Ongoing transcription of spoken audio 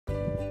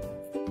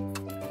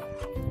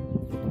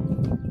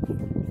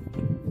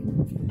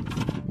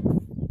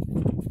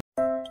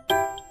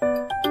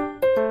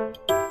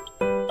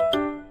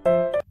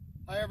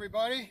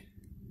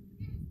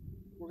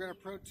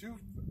two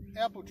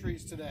apple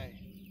trees today.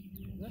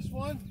 This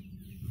one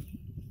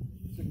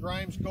is the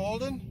Grimes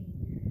Golden,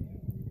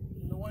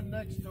 and the one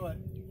next to it,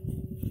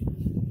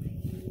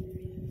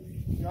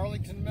 the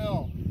Arlington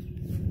Mill.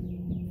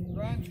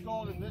 Grimes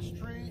Golden, this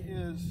tree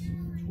is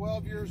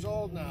 12 years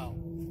old now.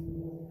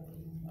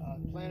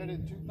 Planted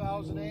in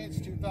 2008, it's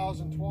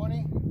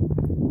 2020.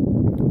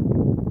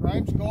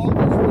 Grimes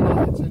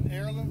Golden it's an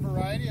heirloom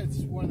variety. It's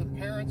one of the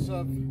parents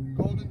of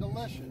Golden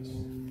Delicious.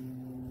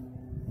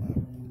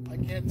 I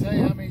can't tell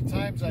you how many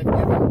times I've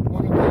given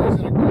one of these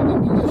and a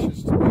Golden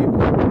Delicious to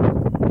people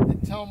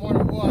and tell them what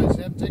it was.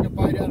 They have to take a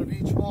bite out of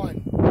each one.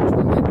 Which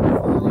one they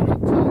prefer. I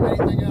don't tell them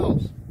anything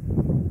else.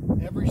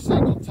 Every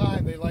single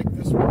time they like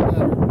this one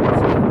better.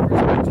 It's got a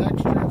crispy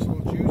texture, it's a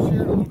little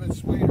juicier, and a little bit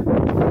sweeter.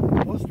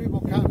 Most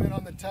people comment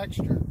on the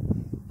texture.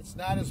 It's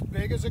not as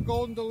big as a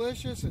Golden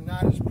Delicious and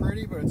not as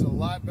pretty, but it's a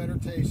lot better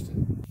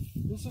tasting.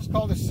 This is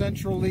called a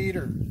central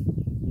leader.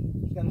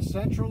 It's got a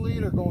central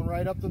leader going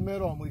right up the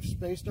middle, and we've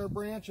spaced our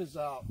branches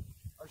out.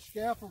 Our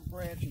scaffold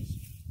branches,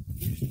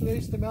 we've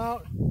spaced them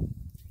out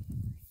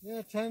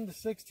 10 to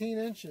 16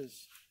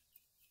 inches,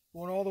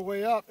 going all the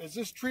way up. As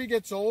this tree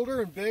gets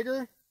older and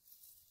bigger,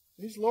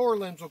 these lower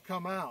limbs will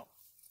come out.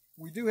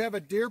 We do have a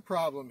deer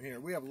problem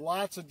here. We have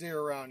lots of deer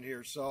around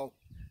here, so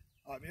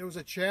it was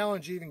a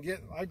challenge even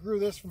getting. I grew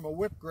this from a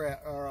whip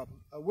graft,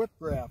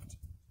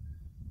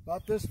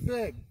 about this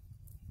big.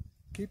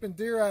 Keeping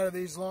deer out of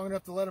these long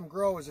enough to let them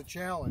grow is a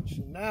challenge.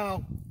 And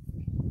now,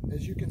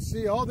 as you can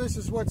see, all this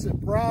is what's at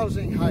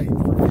browsing height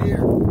for deer.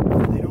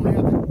 They don't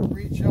have to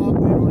reach up,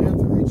 they don't have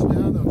to reach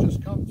down. They'll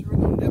just come through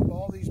and they'll nip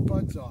all these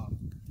buds off.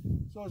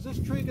 So as this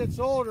tree gets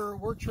older,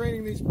 we're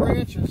training these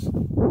branches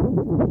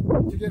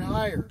to get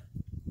higher.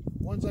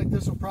 Ones like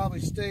this will probably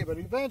stay, but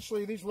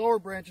eventually these lower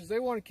branches, they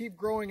want to keep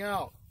growing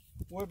out.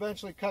 We'll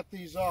eventually cut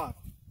these off.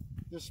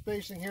 This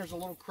spacing here is a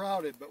little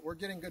crowded, but we're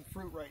getting good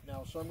fruit right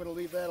now, so I'm going to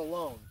leave that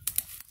alone.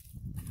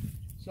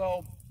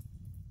 So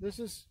this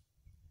is,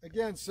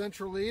 again,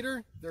 central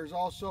leader. There's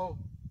also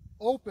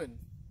open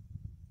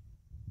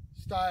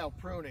style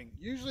pruning,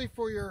 usually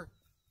for your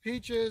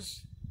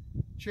peaches,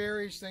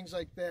 cherries, things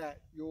like that.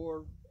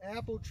 Your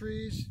apple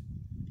trees,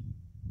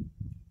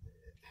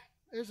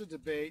 there's a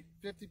debate.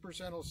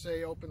 50% will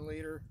say open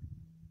leader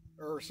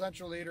or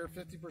central leader,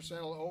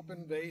 50% will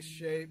open vase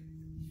shape.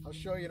 I'll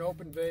show you an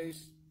open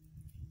vase.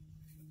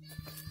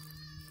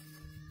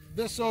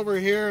 This over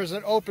here is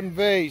an open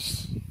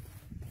vase.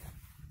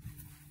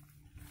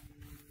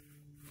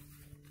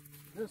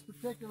 This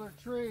particular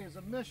tree is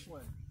a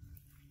Michelin.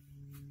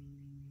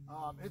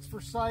 It's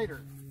for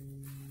cider.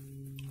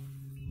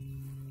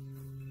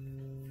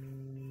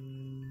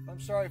 I'm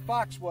sorry,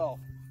 Foxwell.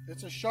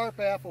 It's a sharp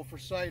apple for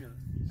cider.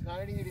 It's not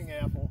an eating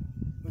apple.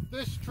 But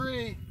this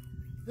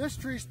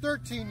tree's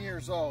 13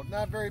 years old.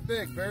 Not very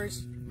big. Very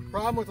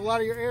problem with a lot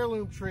of your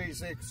heirloom trees.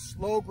 They're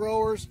slow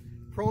growers,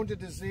 prone to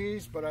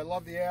disease, but I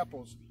love the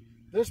apples.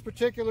 This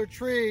particular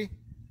tree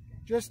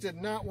just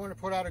did not want to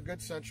put out a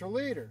good central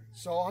leader.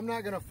 So I'm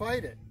not going to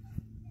fight it.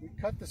 We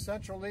cut the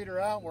central leader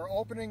out and we're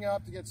opening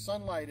up to get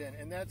sunlight in,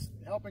 and that's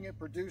helping it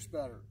produce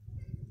better.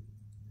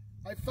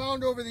 I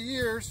found over the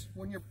years,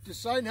 when you're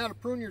deciding how to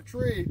prune your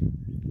tree,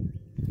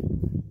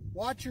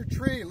 watch your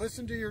tree,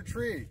 listen to your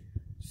tree.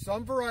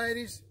 Some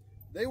varieties,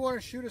 they want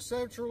to shoot a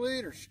central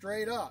leader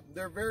straight up.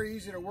 They're very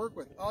easy to work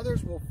with.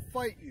 Others will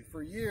fight you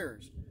for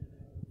years.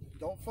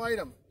 Don't fight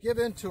them. Give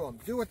in to them.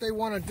 Do what they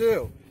want to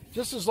do.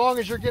 Just as long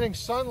as you're getting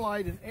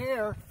sunlight and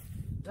air,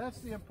 that's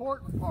the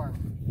important part.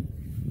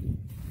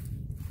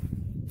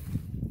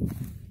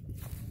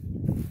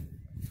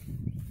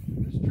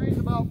 This tree's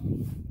about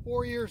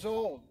 4 years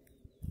old.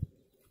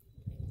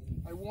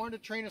 I wanted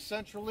to train a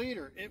central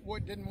leader. It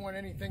didn't want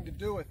anything to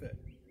do with it.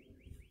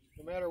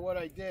 No matter what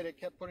I did, it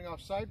kept putting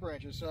off side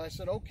branches. So I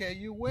said, okay,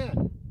 you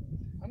win.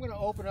 I'm going to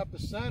open up the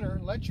center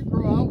and let you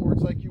grow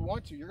outwards like you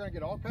want to. You're going to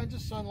get all kinds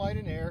of sunlight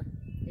and air,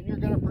 and you're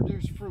going to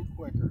produce fruit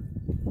quicker.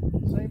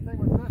 Same thing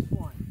with this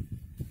one.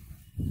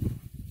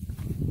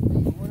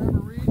 For whatever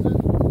reason,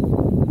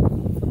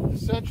 the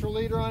central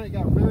leader on it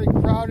got very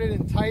crowded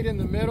and tight in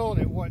the middle,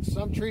 and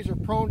some trees are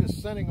prone to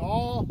sending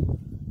all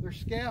their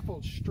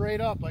scaffolds straight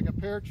up like a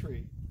pear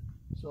tree.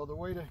 So the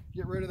way to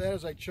get rid of that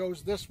is I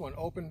chose this one,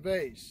 open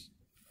vase.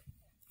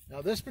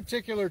 Now this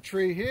particular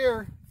tree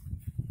here,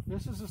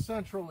 this is a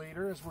central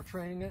leader as we're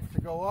training it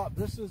to go up.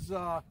 This is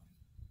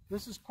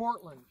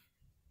Cortland.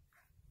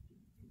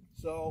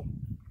 So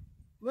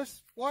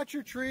let's watch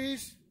your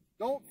trees.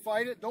 Don't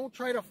fight it. Don't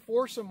try to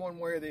force them one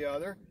way or the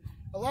other.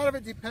 A lot of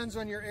it depends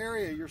on your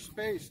area, your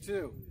space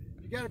too.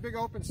 If you got a big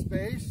open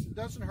space, it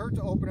doesn't hurt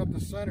to open up the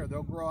center.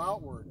 They'll grow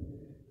outward.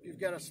 If you've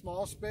got a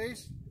small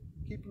space,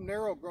 keep them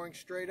narrow, growing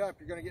straight up.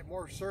 You're going to get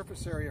more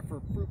surface area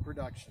for fruit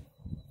production.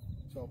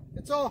 So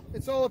it's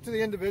all up to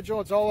the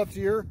individual. It's all up to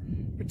your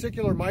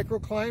particular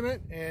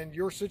microclimate and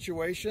your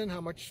situation,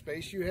 how much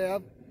space you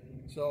have.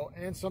 So,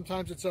 and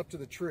sometimes it's up to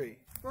the tree.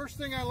 First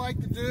thing I like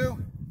to do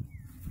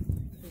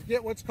is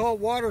get what's called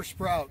water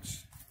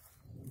sprouts.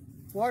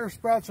 Water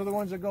sprouts are the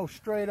ones that go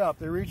straight up.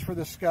 They reach for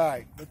the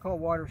sky. They're called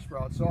water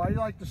sprouts. So I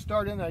like to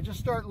start in there. I just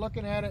start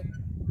looking at it.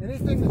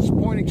 Anything that's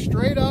pointing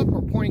straight up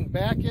or pointing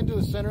back into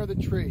the center of the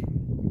tree,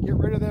 get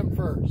rid of them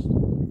first.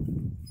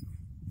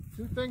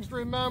 Two things to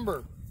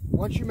remember.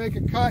 Once you make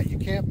a cut, you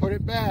can't put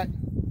it back.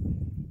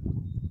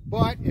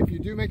 But if you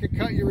do make a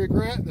cut you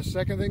regret, the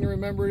second thing to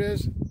remember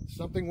is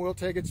something will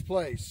take its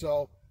place.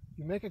 So if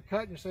you make a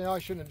cut and you say, oh, I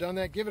shouldn't have done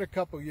that, give it a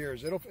couple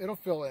years. It'll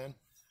fill in.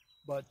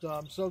 But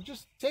so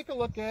just take a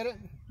look at it,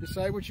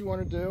 decide what you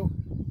want to do.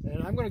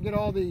 And I'm going to get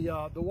all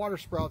the water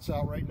sprouts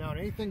out right now. And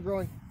anything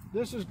growing,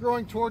 this is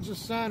growing towards the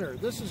center.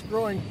 This is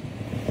growing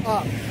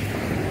up.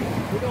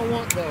 We don't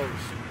want those.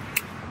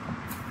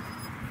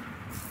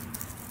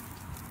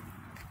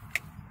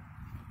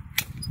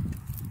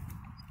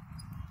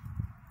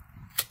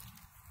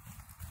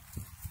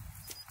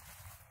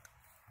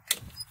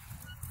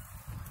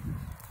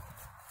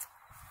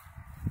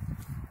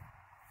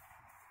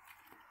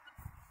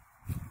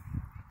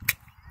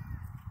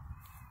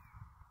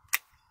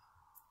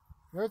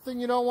 Another thing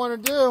you don't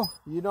want to do,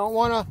 you don't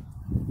want to,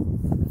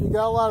 if you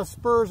got a lot of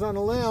spurs on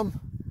a limb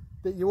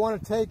that you want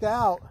to take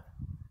out,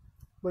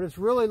 but it's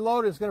really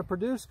loaded, it's going to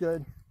produce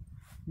good,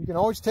 you can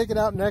always take it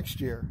out next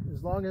year,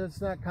 as long as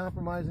it's not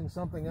compromising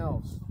something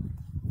else.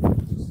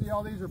 You see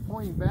all these are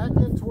pointing back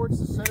in towards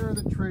the center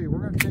of the tree. We're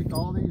going to take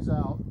all these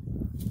out.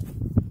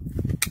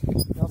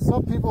 Now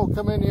some people will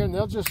come in here and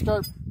they'll just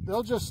start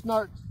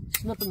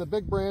snipping the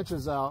big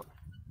branches out.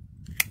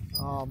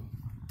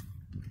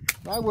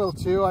 I will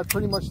too. I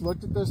pretty much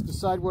looked at this,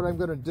 decide what I'm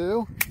going to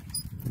do.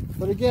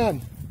 But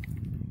again,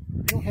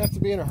 you don't have to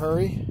be in a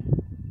hurry.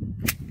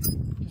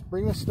 Just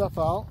bring this stuff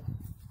out.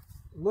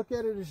 Look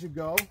at it as you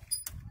go.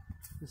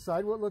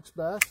 Decide what looks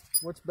best,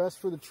 what's best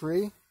for the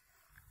tree.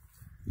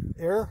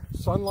 Air,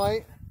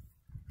 sunlight.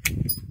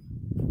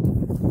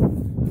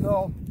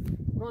 So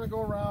we're going to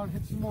go around,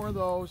 hit some more of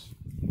those,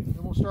 and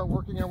we'll start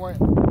working our way.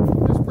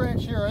 This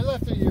branch here, I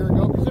left a year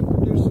ago because it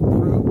produced some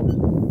fruit.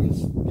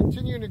 It's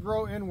continuing to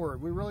grow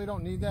inward. We really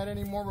don't need that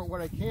anymore, but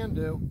what I can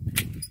do,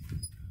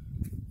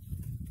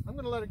 I'm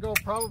going to let it go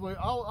probably,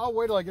 I'll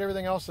wait till I get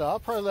everything else out. I'll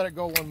probably let it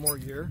go one more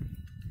year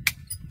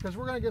because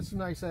we're going to get some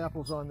nice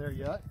apples on there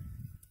yet.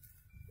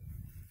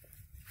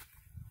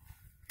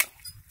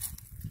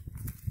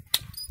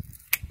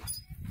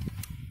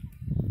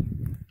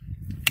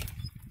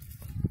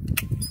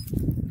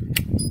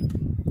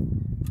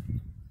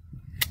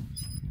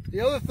 The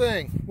other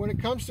thing, when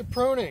it comes to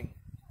pruning,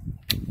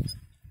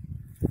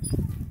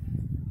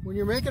 when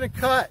you're making a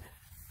cut,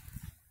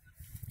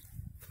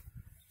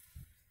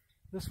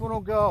 this one will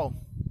go.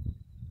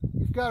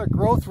 You've got a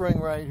growth ring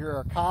right here,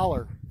 a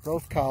collar,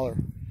 growth collar.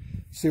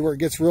 See where it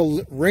gets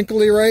real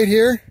wrinkly right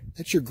here?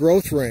 That's your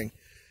growth ring.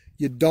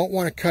 You don't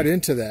want to cut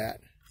into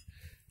that.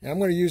 And I'm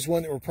going to use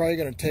one that we're probably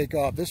going to take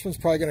off. This one's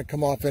probably going to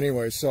come off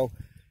anyway, so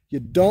you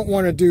don't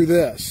want to do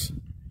this.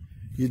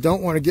 You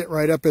don't want to get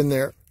right up in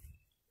there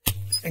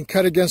and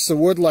cut against the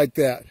wood like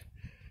that.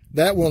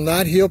 That will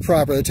not heal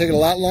properly. It'll take it a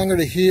lot longer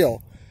to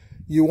heal.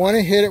 You want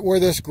to hit it where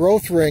this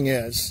growth ring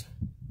is.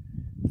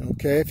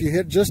 Okay, if you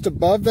hit just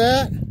above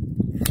that,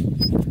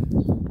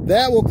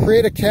 that will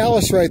create a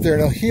callus right there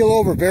and it'll heal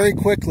over very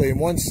quickly in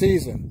one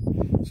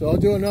season. So I'll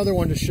do another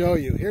one to show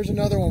you. Here's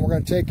another one we're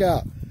going to take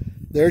out.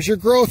 There's your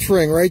growth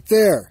ring right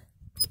there.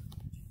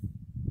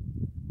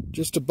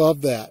 Just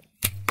above that.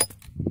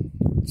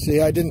 See,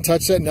 I didn't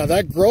touch that. Now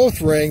that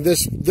growth ring,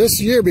 this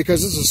year,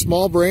 because it's a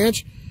small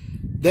branch,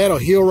 that'll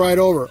heal right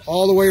over,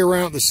 all the way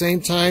around at the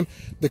same time.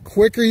 The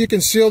quicker you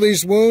can seal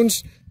these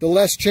wounds, the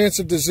less chance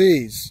of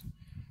disease.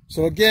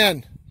 So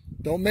again,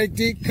 don't make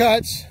deep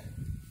cuts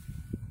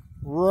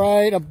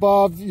right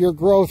above your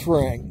growth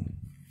ring.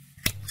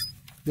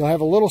 You'll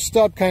have a little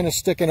stub kind of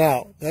sticking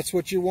out. That's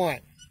what you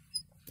want.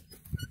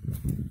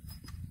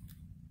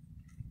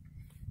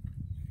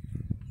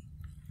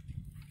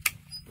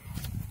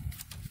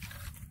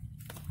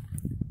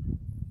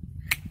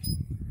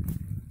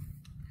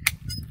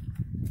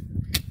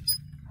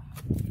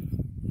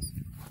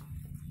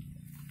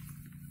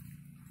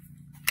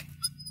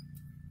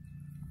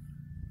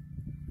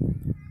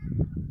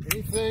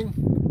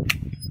 Anything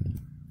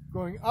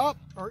going up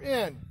or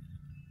in,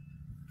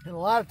 and a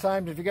lot of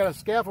times if you got a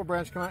scaffold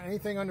branch come out,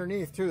 anything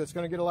underneath too that's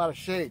going to get a lot of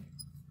shade,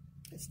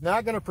 it's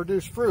not going to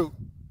produce fruit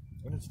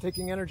and it's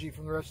taking energy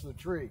from the rest of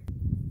the tree.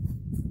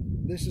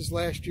 This is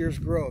last year's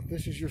growth.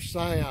 This is your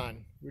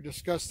scion. We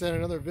discussed that in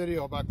another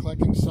video about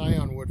collecting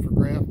scion wood for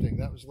grafting.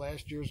 That was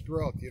last year's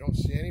growth. You don't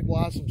see any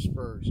blossom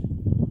spurs.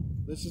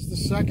 This is the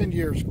second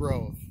year's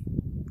growth.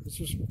 This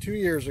was 2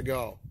 years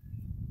ago.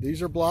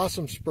 These are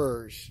blossom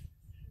spurs.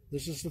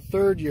 This is the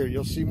third year.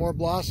 You'll see more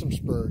blossom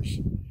spurs.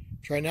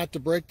 Try not to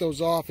break those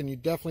off, and you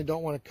definitely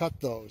don't want to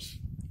cut those.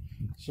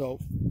 So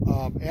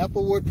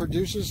applewood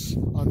produces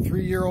on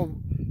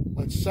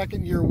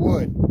second year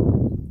wood,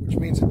 which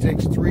means it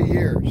takes 3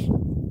 years.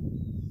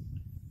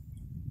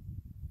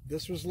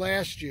 This was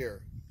last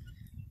year.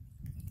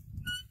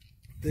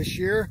 This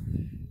year,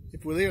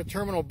 if we leave a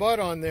terminal bud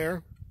on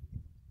there,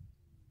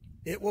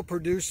 it will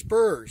produce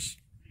spurs.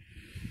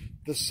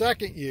 the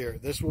second year.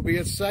 This will be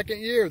its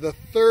second year. The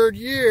third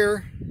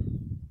year,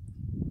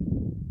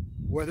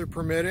 weather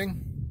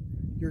permitting,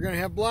 you're going to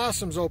have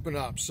blossoms open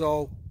up.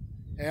 So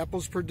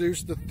apples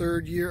produce the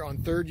third year on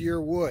third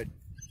year wood.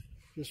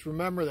 Just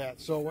remember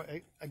that. So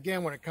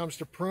again, when it comes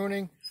to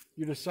pruning,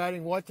 you're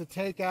deciding what to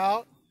take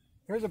out.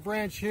 Here's a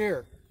branch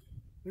here.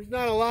 There's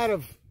not a lot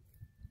of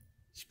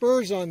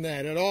spurs on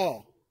that at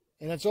all.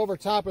 And it's over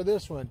top of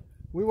this one.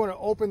 We want to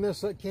open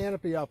this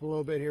canopy up a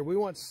little bit here. We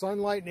want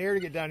sunlight and air to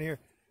get down here.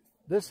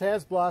 This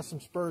has blossom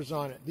spurs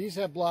on it. These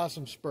have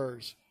blossom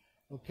spurs.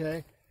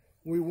 Okay?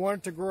 We want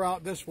it to grow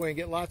out this way and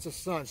get lots of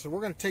sun. So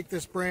we're going to take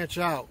this branch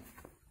out.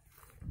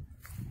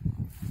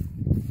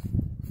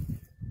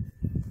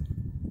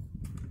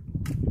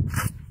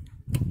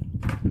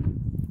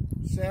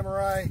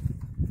 Samurai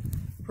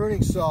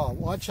pruning saw.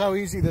 Watch how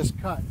easy this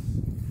cuts.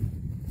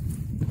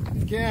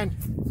 Again,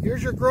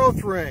 here's your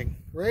growth ring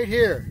right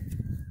here.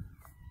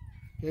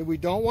 Okay, we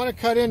don't want to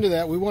cut into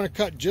that. We want to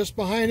cut just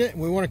behind it,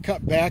 and we want to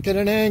cut back at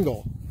an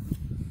angle.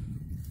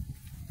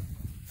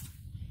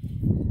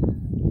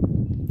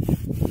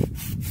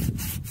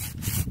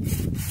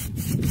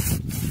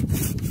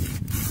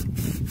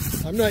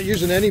 I'm not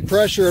using any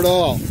pressure at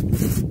all.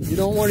 You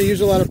don't want to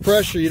use a lot of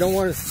pressure. You don't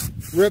want to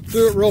rip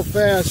through it real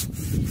fast.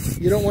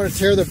 You don't want to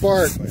tear the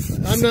bark.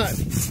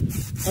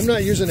 I'm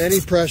not using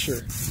any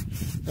pressure.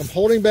 I'm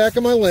holding back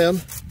on my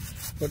limb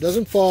so it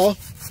doesn't fall.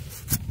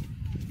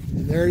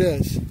 And there it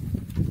is.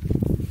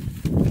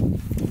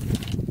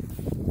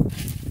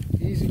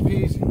 Easy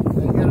peasy.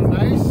 Now you got a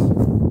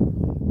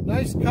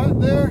nice cut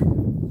there.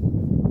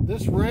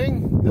 This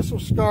ring, this will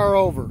scar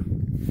over.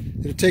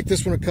 It'll take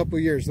this one a couple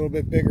of years, a little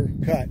bit bigger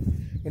cut.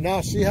 But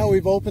now see how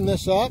we've opened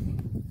this up?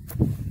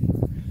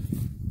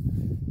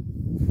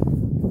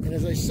 And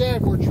as I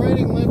said, we're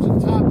training limbs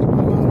at top to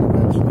come out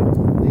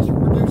eventually. These are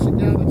producing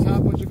down, the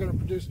top ones are going to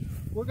produce.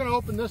 We're going to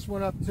open this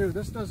one up too.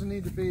 This doesn't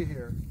need to be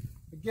here.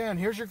 Again,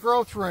 here's your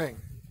growth ring.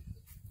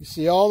 You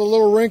see all the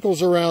little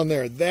wrinkles around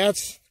there.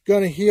 That's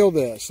going to heal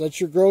this. That's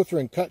your growth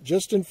ring cut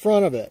just in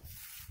front of it.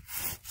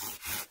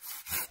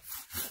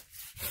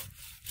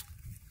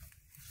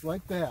 Just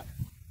like that.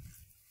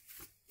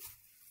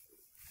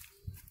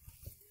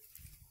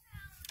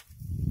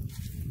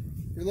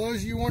 For those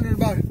of you wondering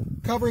about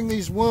covering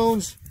these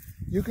wounds,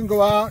 you can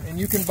go out and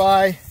you can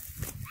buy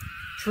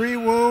tree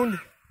wound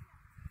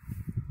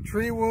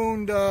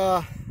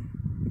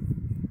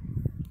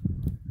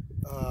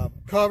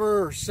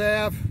cover or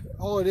salve.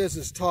 All it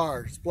is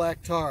tar. It's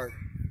black tar.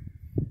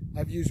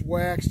 I've used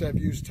waxed, I've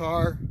used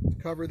tar to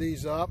cover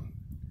these up.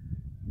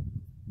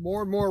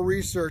 More and more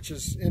research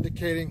is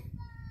indicating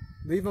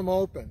leave them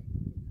open.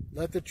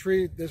 Let the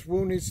tree, this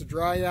wound needs to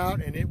dry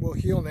out and it will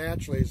heal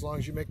naturally as long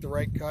as you make the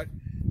right cut.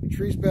 The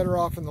tree's better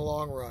off in the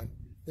long run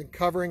than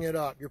covering it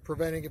up. You're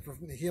preventing it from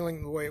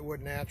healing the way it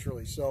would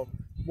naturally. So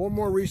more and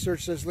more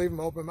research says leave them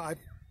open. I've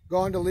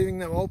gone to leaving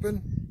them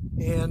open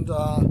and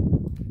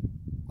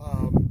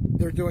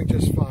they're doing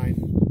just fine.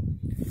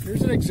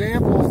 Here's an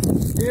example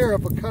here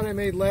of a cut I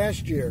made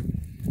last year.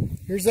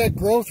 Here's that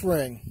growth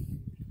ring.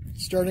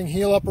 It's starting to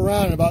heal up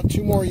around. In about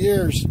 2 more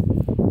years,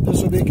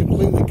 this will be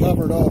completely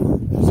covered over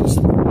as this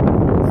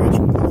branch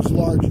grows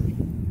larger.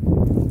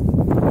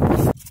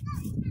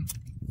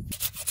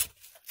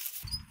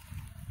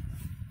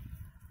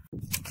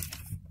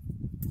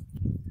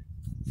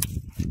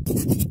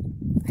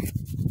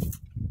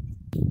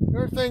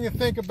 Another thing to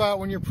think about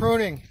when you're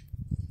pruning,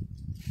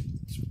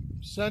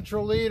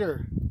 central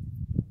leader,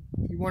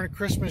 you want a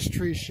Christmas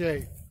tree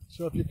shape.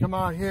 So if you come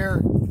out here,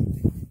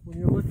 when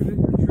you're looking at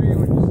your tree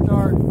when you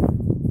start,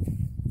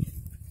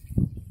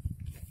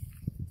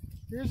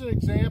 here's an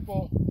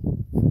example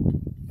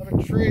of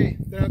a tree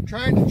that I'm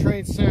trying to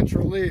train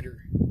central leader.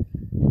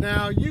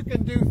 Now you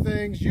can do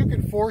things, you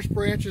can force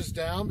branches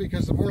down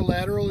because the more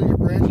lateral your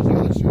branches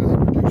are, the sooner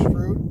they produce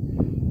fruit.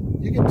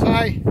 You can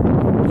tie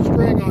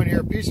string on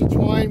here, a piece of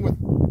twine with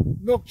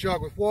milk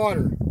jug with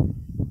water.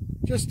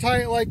 Just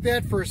tie it like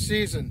that for a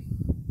season.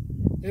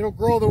 It'll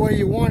grow the way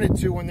you want it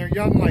to when they're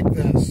young like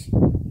this.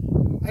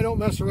 I don't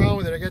mess around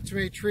with it. I got too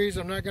many trees.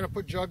 I'm not going to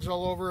put jugs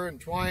all over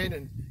and twine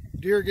and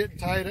deer getting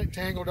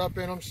tangled up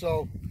in them.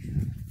 So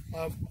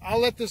I'll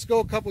let this go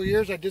a couple of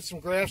years. I did some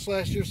grafts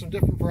last year, some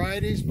different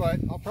varieties, but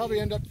I'll probably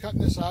end up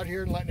cutting this out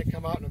here and letting it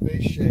come out in a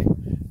vase shape.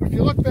 But if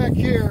you look back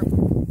here,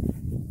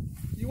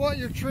 you want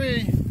your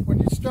tree, when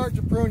you start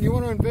to prune, you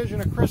want to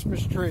envision a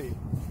Christmas tree.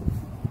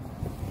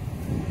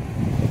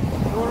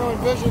 You want to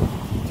envision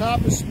the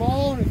top is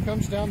small and it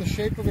comes down the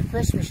shape of a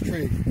Christmas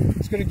tree.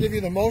 It's going to give you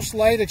the most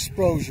light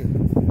exposure.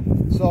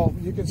 So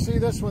you can see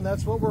this one,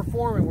 that's what we're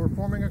forming. We're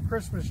forming a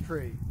Christmas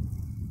tree.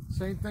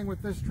 Same thing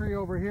with this tree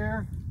over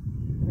here.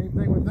 Same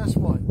thing with this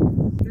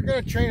one. If you're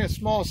going to train a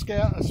small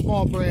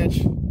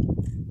branch,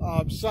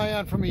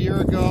 scion from a year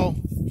ago.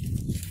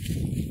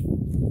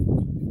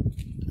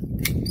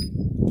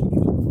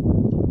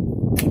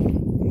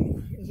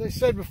 As I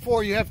said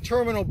before, you have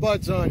terminal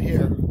buds on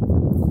here.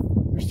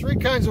 There's 3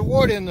 kinds of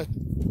wood in the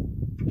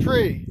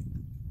tree.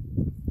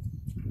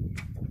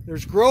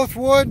 There's growth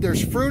wood,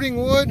 there's fruiting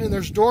wood, and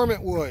there's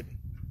dormant wood.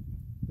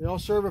 They all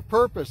serve a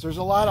purpose. There's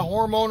a lot of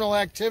hormonal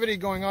activity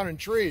going on in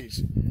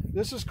trees.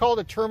 This is called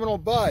a terminal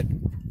bud.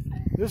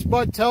 This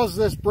bud tells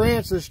this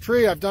branch, this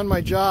tree, I've done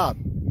my job.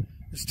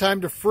 It's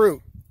time to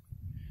fruit.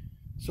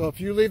 So if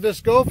you leave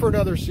this go for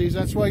another season,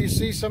 that's why you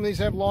see some of these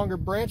have longer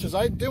branches.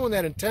 I'm doing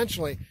that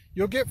intentionally.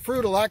 You'll get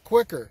fruit a lot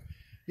quicker.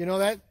 You know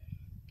that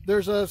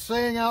there's a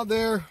saying out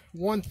there,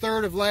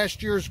 1/3 of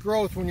last year's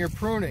growth when you're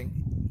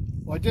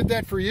pruning. Well, I did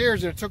that for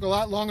years, and it took a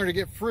lot longer to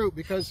get fruit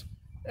because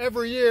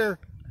every year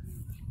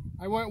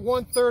I went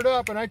 1/3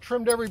 up and I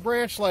trimmed every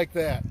branch like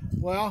that.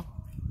 Well,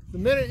 the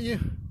minute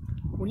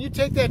when you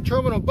take that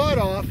terminal bud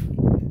off,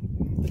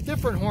 a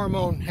different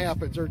hormone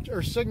happens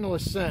or signal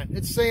is sent.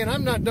 It's saying,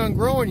 I'm not done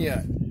growing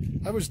yet.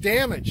 I was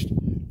damaged.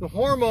 The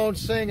hormone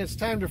saying it's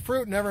time to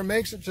fruit never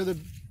makes it to the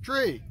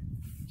tree.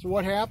 So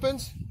what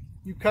happens?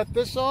 You cut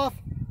this off,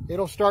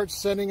 it'll start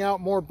sending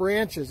out more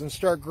branches and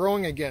start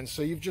growing again.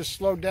 So you've just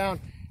slowed down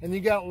and you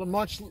got a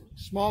much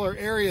smaller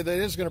area that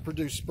is going to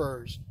produce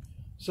spurs.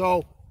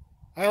 So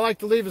I like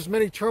to leave as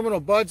many terminal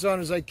buds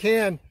on as I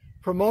can.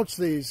 Promotes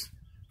these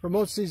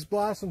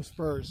blossom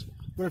spurs.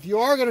 But if you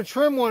are going to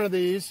trim one of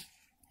these,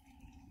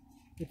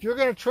 if you're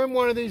going to trim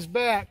one of these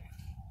back,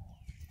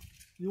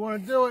 you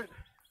want to do it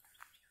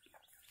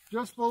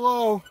just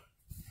below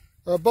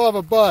or above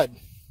a bud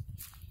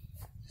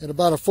at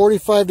about a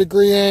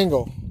 45-degree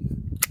angle.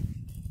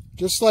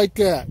 Just like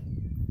that.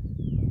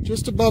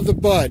 Just above the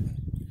bud.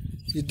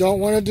 You don't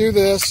want to do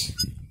this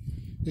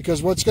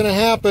because what's going to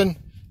happen,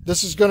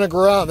 this is going to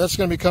grow out. That's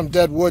going to become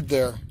dead wood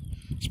there,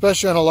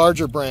 especially on a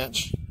larger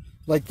branch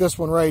like this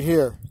one right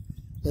here.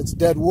 That's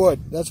dead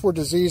wood. That's where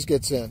disease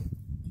gets in.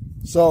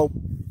 So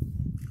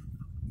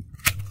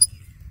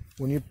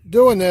when you're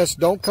doing this,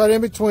 don't cut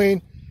in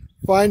between.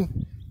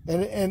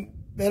 And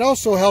it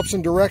also helps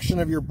in direction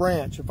of your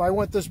branch. If I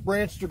want this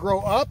branch to grow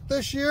up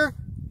this year,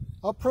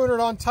 I'll prune it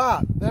on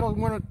top.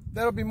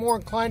 That'll be more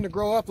inclined to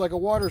grow up like a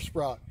water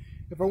sprout.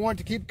 If I want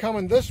it to keep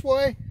coming this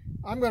way,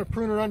 I'm going to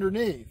prune it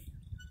underneath.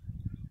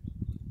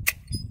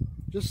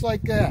 Just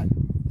like that.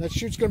 That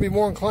shoot's going to be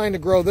more inclined to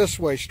grow this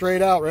way,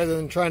 straight out, rather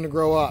than trying to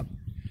grow up.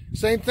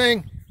 Same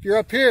thing if you're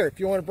up here. If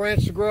you want a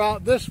branch to grow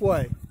out this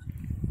way,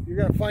 you're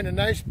going to find a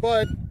nice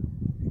bud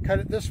and cut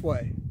it this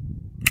way.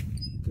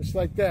 Just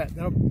like that.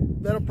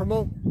 That'll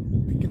promote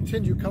to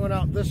continue coming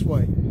out this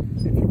way.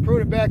 If you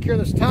prune it back here,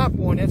 this top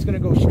one, that's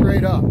going to go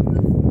straight up.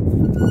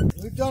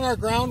 We've done our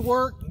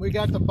groundwork. We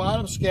got the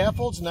bottom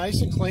scaffolds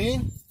nice and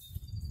clean.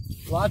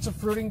 Lots of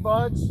fruiting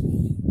buds,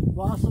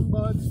 blossom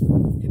buds.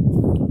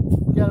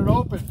 We got it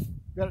open.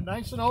 We got it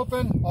nice and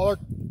open.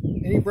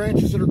 Any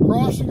branches that are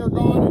crossing are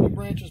gone. Any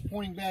branches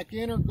pointing back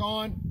in are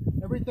gone.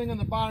 Everything on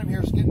the bottom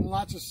here is getting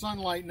lots of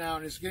sunlight now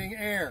and it's getting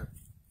air.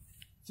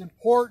 It's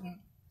important,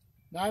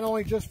 not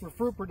only just for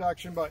fruit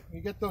production, but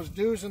you get those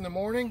dews in the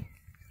morning,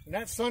 and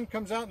that sun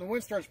comes out and the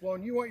wind starts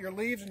blowing. You want your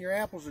leaves and your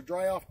apples to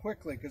dry off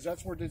quickly because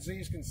that's where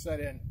disease can set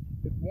in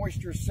if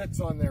moisture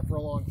sits on there for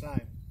a long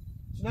time.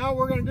 So now what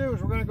we're going to do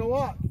is we're going to go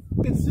up.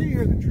 You can see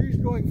here the tree's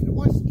going, it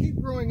wants to keep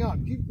growing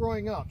up, keep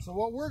growing up. So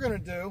what we're going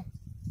to do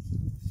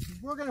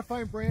is we're going to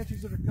find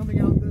branches that are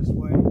coming out this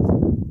way.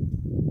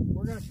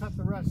 We're going to cut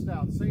the rest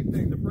out. Same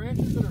thing. The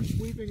branches that are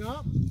sweeping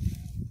up,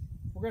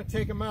 we're going to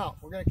take them out.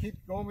 We're going to keep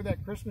going with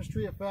that Christmas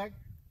tree effect.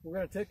 We're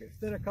going to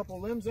extend a couple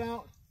limbs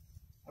out.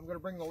 I'm going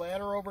to bring the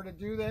ladder over to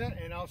do that,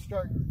 and I'll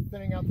start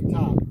thinning out the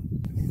top.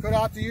 You could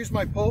opt to use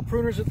my pole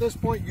pruners at this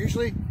point.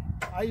 Usually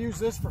I use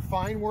this for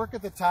fine work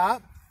at the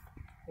top.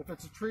 If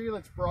it's a tree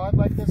that's broad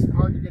like this and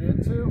hard to get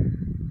into,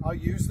 I'll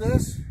use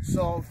this.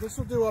 So this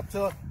will do up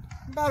to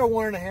about a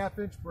 1.5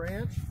 inch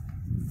branch.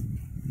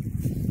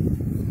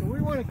 So we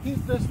want to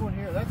keep this one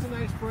here. That's a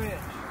nice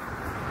branch.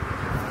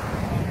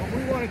 But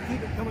we want to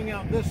keep it coming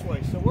out this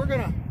way. So we're going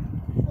to,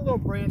 a little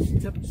branch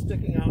tip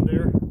sticking out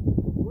there.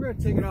 We're going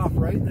to take it off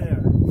right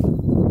there.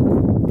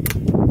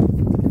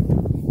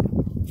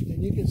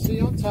 And you can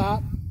see on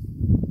top,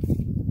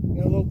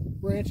 got a little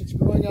branch that's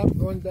growing up,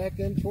 growing back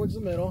in towards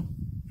the middle.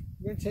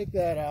 We're going to take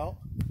that out.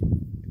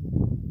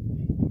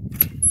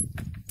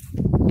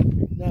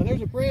 Now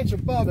there's a branch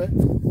above it.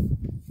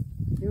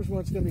 Here's one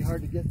that's going to be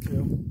hard to get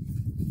to.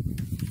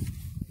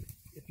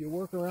 If you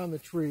work around the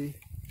tree,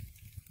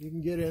 you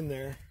can get in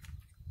there,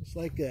 just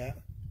like that.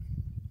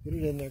 Get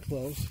it in there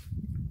close.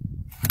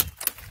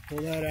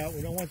 Pull that out.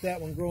 We don't want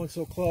that one growing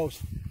so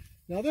close.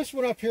 Now this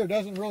one up here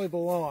doesn't really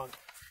belong.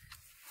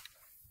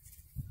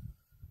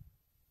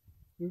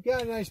 We've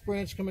got a nice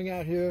branch coming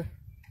out here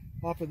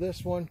off of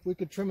this one. We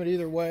could trim it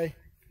either way.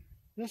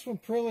 This one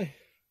probably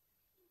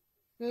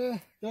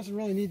doesn't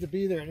really need to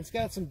be there, and it's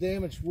got some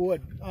damaged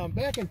wood.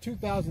 Back in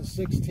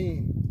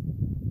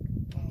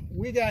 2016,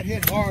 we got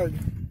hit hard.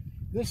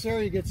 This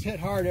area gets hit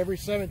hard every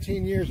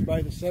 17 years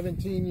by the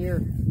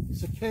 17-year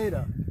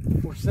cicada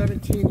or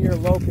 17-year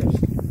locust.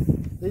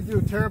 They do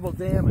terrible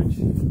damage.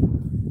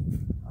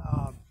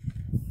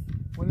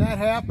 When that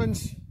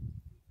happens,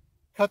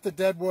 cut the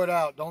dead wood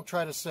out. Don't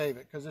try to save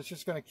it because it's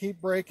just going to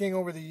keep breaking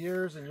over the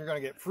years, and you're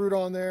going to get fruit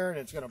on there, and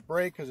it's going to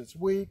break because it's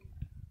weak.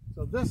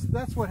 So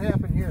that's what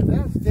happened here.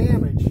 That's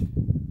damage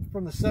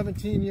from the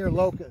 17-year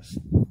locust.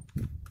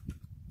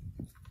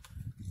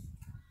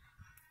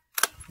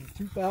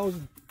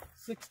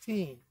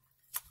 2016.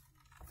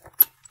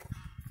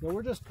 So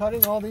we're just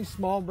cutting all these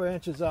small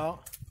branches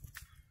out.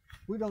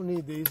 We don't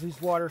need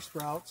these water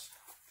sprouts.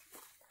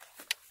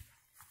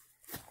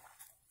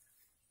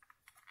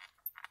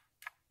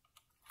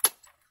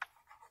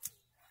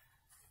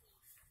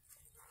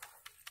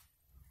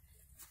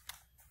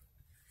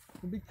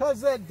 And because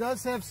that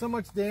does have so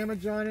much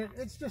damage on it,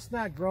 it's just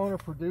not grown or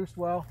produced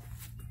well.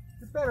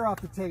 You're better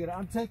off to take it out.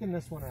 I'm taking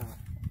this one out.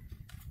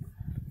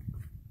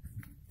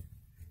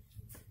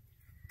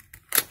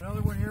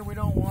 Another one here we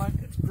don't want.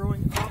 It's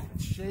growing up.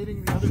 It's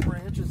shading the other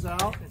branches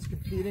out. It's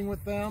competing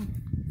with them.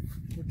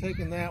 We're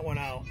taking that one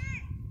out.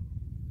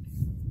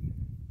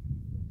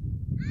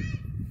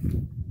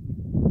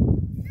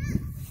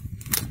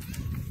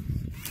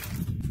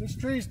 This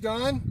tree's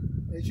done.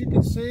 As you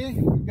can see,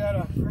 we've got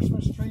a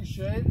Christmas tree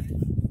shape.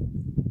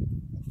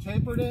 I've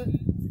tapered it.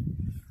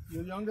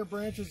 The younger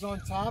branches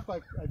on top,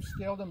 I've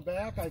scaled them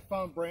back. I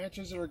found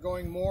branches that are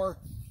going more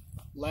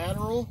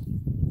lateral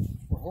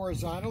or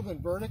horizontal than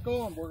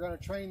vertical, and we're going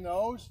to train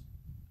those.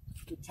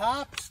 The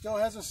top still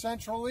has a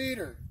central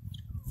leader.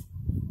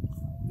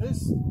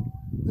 This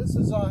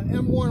is an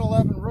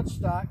M111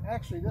 rootstock.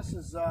 Actually, this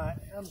is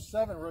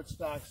M7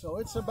 rootstock, so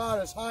it's about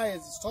as high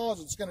as tall as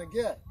it's going to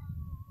get.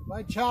 If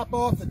I chop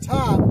off the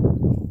top,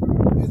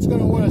 it's going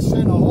to want to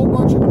send a whole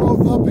bunch of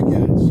growth up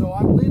again. So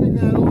I'm leaving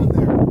that on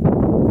there.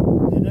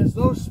 And as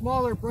those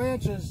smaller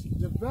branches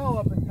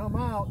develop and come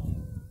out,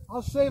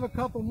 I'll save a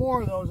couple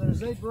more of those. And as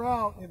they grow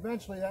out,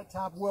 eventually that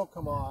top will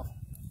come off.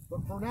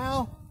 But for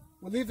now,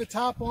 we leave the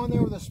top on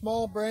there with the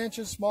small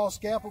branches, small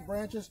scaffold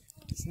branches.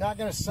 It's not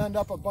going to send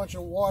up a bunch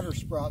of water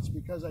sprouts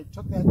because I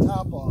took that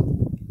top off.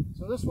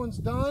 So this one's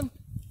done.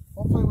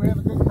 Hopefully we have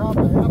a good crop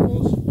of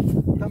apples.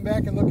 We'll come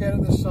back and look at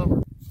it this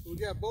summer. We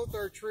got both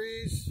our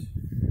trees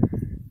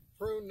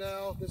pruned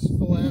now. This is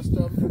the last of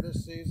them for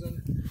this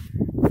season.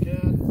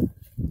 Again,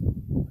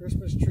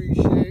 Christmas tree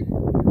shape,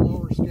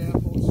 lower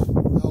scaffolds,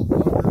 out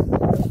longer,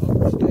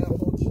 upper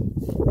scaffolds. In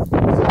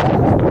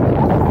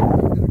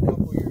a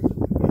couple years,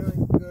 it's very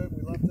good.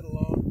 We left it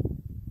alone,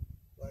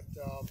 but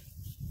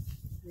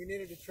we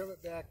needed to trim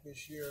it back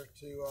this year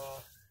to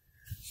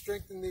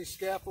strengthen these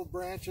scaffold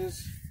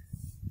branches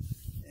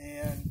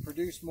and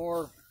produce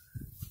more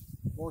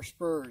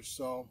spurs.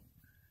 So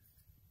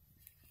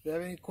if you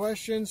have any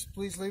questions,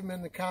 please leave them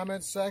in the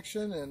comments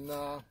section, and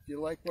if you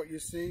like what you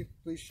see,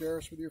 please share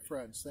us with your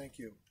friends. Thank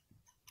you.